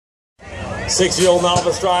6-year-old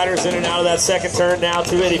novice riders in and out of that second turn now.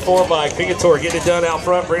 284 by Pingator getting it done out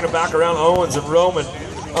front, bringing it back around. Owens and Roman.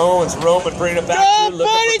 Roman bringing it back through,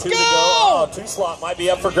 looking for 2 to go. Oh, 2 slot might be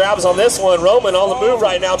up for grabs on this one. Roman on the move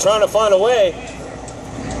right now, trying to find a way.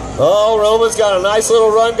 Oh, Roman's got a nice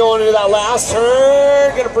little run going into that last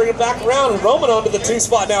turn. Going to bring it back around. And Roman onto the 2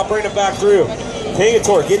 spot now, bringing it back through.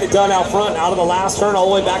 Pingator getting it done out front, out of the last turn, all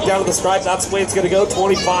the way back down to the stripe. That's the way it's going to go.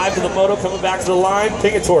 25 to the Moto, coming back to the line.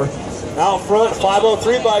 Pingator out front,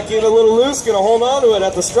 503 bike getting a little loose, going to hold on to it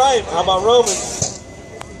at the stripe. How about Roman?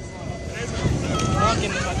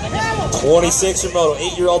 26-year Moto,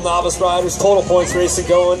 8-year-old novice riders, total points racing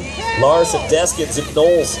going. Larson, Deskins, and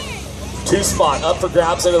Knowles. 2 spot up for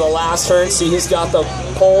grabs into the last turn. See who's got the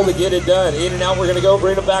pole to get it done. In and out, we're going to go,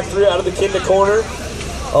 bring it back through out of the Kinda corner.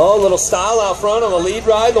 Oh, a little style out front on the lead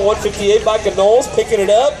ride. The 158 bike of Knowles picking it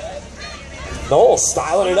up. Knowles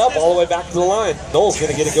styling it up all the way back to the line. Knowles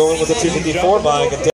going to get it going with the 254 bike.